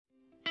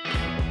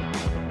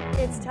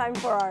It's time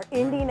for our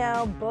Indy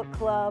Now Book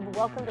Club.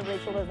 Welcome to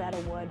Rachel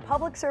Lozada Wood,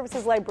 Public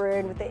Services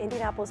Librarian with the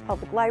Indianapolis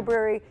Public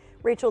Library.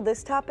 Rachel,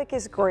 this topic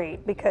is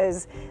great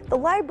because the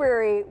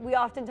library, we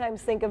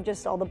oftentimes think of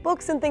just all the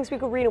books and things we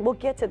could read, and we'll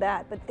get to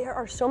that, but there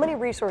are so many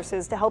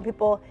resources to help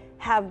people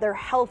have their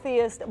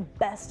healthiest,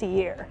 best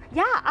year.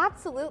 Yeah,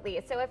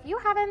 absolutely. So if you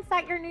haven't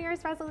set your New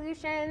Year's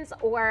resolutions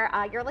or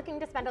you're looking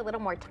to spend a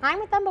little more time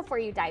with them before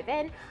you dive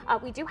in,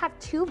 we do have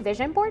 2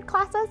 vision board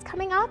classes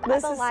coming up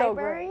at the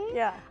library. So great.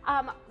 Yeah.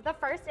 The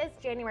first is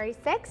January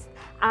 6th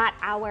at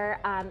our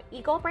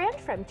Eagle branch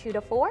from 2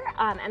 to 4,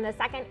 and the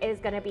second is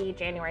going to be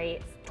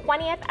January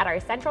 20th at our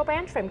Central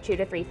branch from 2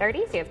 to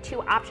 3:30. So you have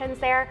 2 options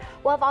there.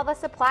 We'll have all the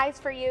supplies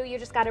for you. You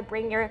just got to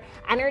bring your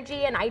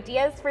energy and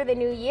ideas for the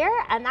new year,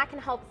 and that can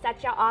help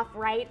set you off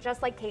right,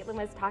 just like Caitlin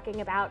was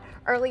talking about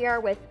earlier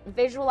with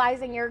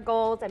visualizing your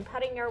goals and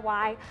putting your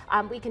why.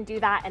 We can do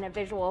that in a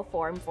visual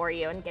form for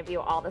you and give you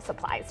all the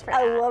supplies for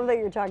that. I love that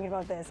you're talking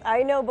about this.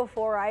 I know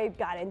before I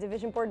got into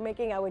vision board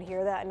making, I would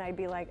hear that and I'd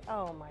be like,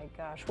 oh my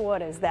gosh,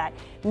 what is that?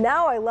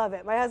 Now I love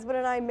it. My husband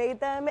and I made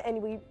them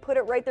and we put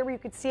it right there where you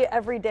could see it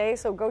every day.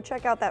 So go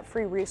check out that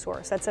free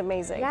resource. That's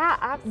amazing. Yeah,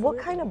 absolutely. What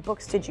kind of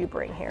books did you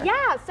bring here?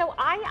 Yeah, so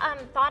I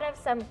thought of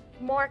some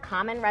more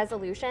common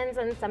resolutions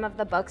and some of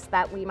the books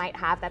that we might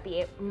have that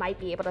might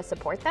be able to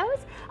support those.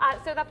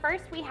 So the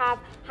first we have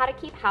How to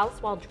Keep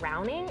House While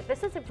Drowning.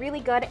 This is really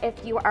good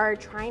if you are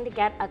trying to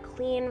get a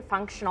clean,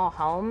 functional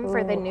home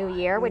for the new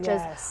year, which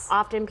is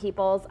often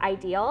people's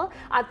ideal.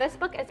 This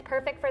book is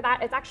perfect for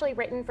that. It's actually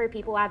written for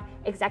people who have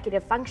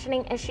executive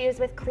functioning issues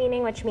with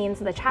cleaning, which means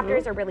the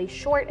chapters are really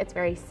short, it's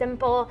very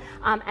simple,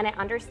 and it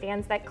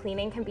understands that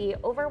cleaning can be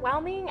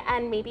overwhelming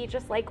and maybe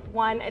just like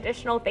one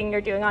additional thing you're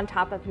doing on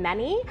top of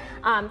many.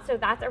 So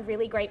that's a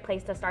really great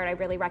place to start. I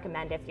really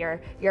recommend if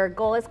your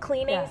goal is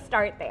cleaning,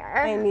 start there.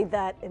 I need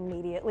that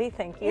immediately,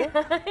 thank you.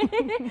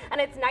 And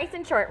it's nice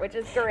and short, which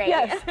is great.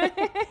 Yes.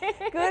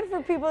 Good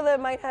for people that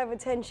might have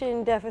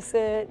attention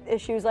deficit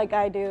issues like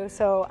I do,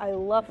 so I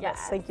love this.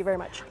 Thank you very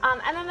much.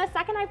 And then the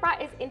second I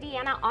brought is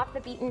Indiana Off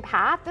the Beaten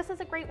Path. This is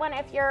a great one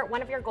if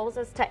one of your goals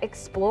is to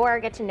explore,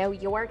 get to know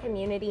your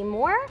community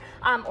more,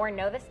 or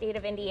know the state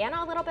of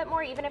Indiana a little bit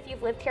more. Even if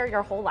you've lived here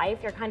your whole life,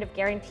 you're kind of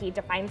guaranteed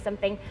to find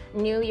something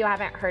new you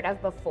haven't heard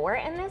of before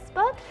in this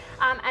book.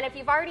 And if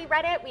you've already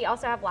read it, we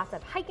also have lots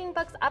of hiking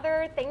books,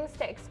 other things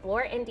to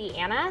explore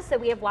Indiana. So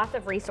we have lots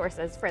of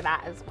resources for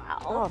that as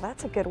well. Oh,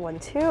 that's a good one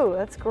too.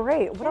 That's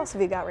great. What else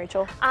have you got,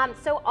 Rachel?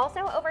 So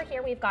also over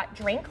here we've got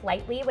Drink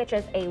Lightly, which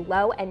is a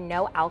low and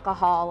no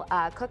alcohol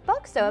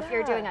cookbook. So if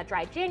you're doing a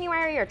dry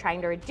January, you're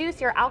trying to reduce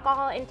your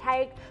alcohol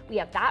intake, we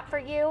have that for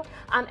you.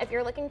 If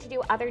you're looking to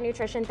do other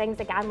nutrition things,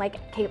 again,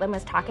 like Caitlin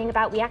was talking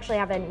about, we actually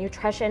have a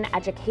nutrition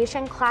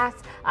education class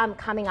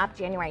coming up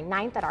January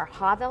 9th at our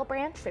Hawville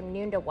branch from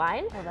noon to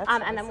 1.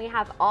 And then we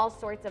have all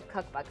sorts of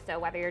cookbooks. So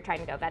whether you're trying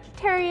to go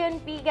vegetarian,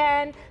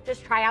 vegan,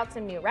 just try out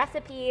some new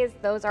recipes,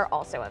 those are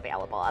also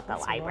available at the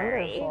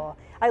library. Wonderful.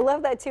 I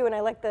love that too, and I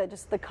like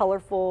just the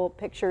colorful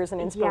pictures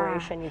and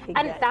inspiration you can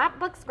get. And that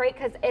book's great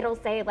because it'll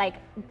say like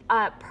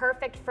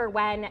perfect for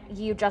when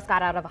you just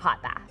got out of a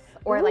hot bath.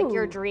 Or like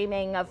you're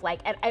dreaming of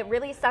like, it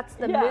really sets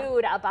the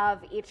mood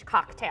above each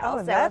cocktail. Oh,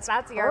 so that's if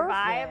that's your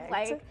vibe,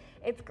 like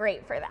it's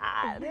great for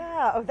that.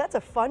 Yeah, oh, that's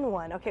a fun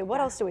one. Okay, what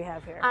else do we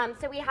have here?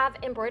 So we have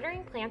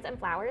Embroidering Plants and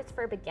Flowers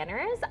for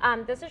Beginners.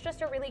 This is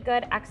just a really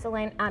good,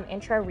 excellent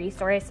intro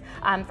resource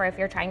for if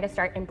you're trying to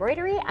start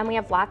embroidery. And we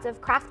have lots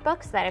of craft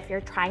books that if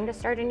you're trying to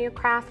start a new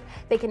craft,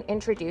 they can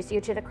introduce you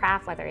to the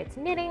craft, whether it's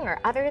knitting or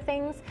other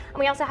things. And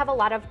we also have a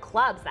lot of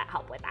clubs that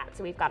help with that.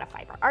 So we've got a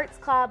fiber arts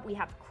club. We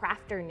have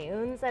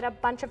crafternoons at a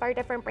bunch of our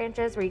different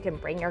branches where you can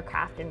bring your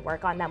craft and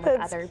work on them with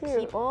other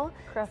people.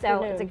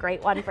 So it's a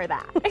great one for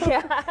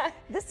that.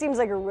 This seems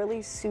like a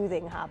really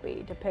soothing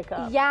hobby to pick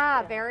up.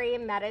 Yeah, very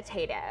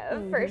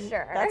meditative for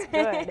sure. That's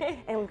good.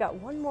 And we've got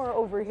one more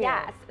over here.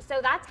 Yes, so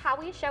that's How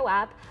We Show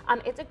Up.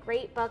 It's a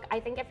great book. I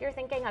think if you're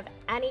thinking of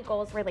any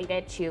goals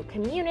related to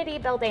community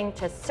building,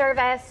 to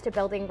service, to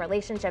building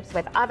relationships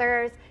with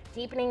others,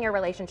 deepening your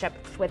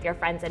relationships with your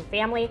friends and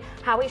family,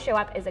 How We Show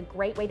Up is a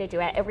great way to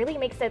do it. It really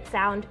makes it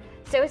sound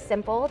so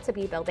simple to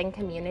be building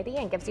community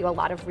and gives you a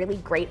lot of really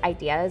great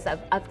ideas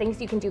of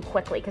things you can do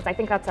quickly, because I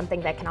think that's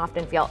something that can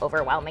often feel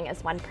overwhelming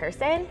as one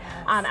person.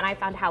 And I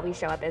found How We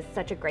Show Up is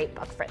such a great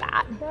book for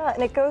that. Yeah,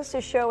 and it goes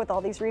to show with all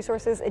these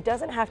resources, it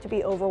doesn't have to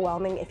be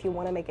overwhelming if you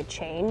want to make a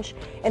change.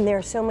 And there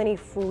are so many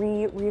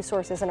free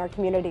resources in our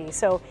community.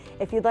 So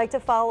if you'd like to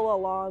follow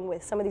along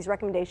with some of these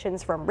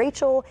recommendations from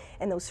Rachel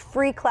and those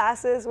free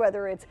classes,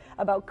 whether it's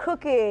about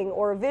cooking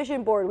or a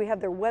vision board, we have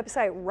their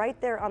website right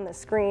there on the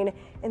screen.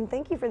 And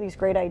thank you for these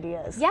great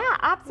ideas. Yeah,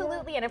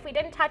 absolutely. And if we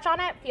didn't touch on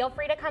it, feel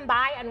free to come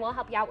by and we'll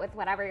help you out with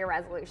whatever your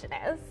resolution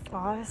is.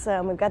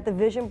 Awesome. We've got the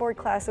vision board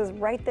classes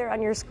right there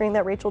on your screen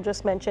that Rachel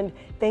just mentioned.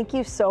 Thank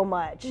you so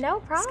much. No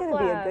problem. It's going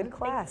to be a good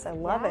class. I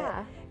love it.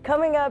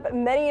 Coming up,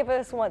 many of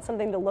us want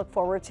something to look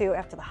forward to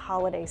after the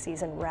holiday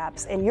season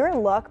wraps. And you're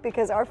in luck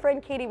because our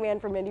friend Katie Mann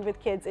from Indy with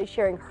Kids is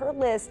sharing her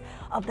list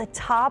of the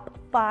top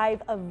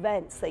 5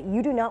 events that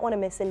you do not want to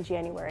miss in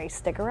January.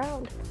 Stick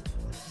around.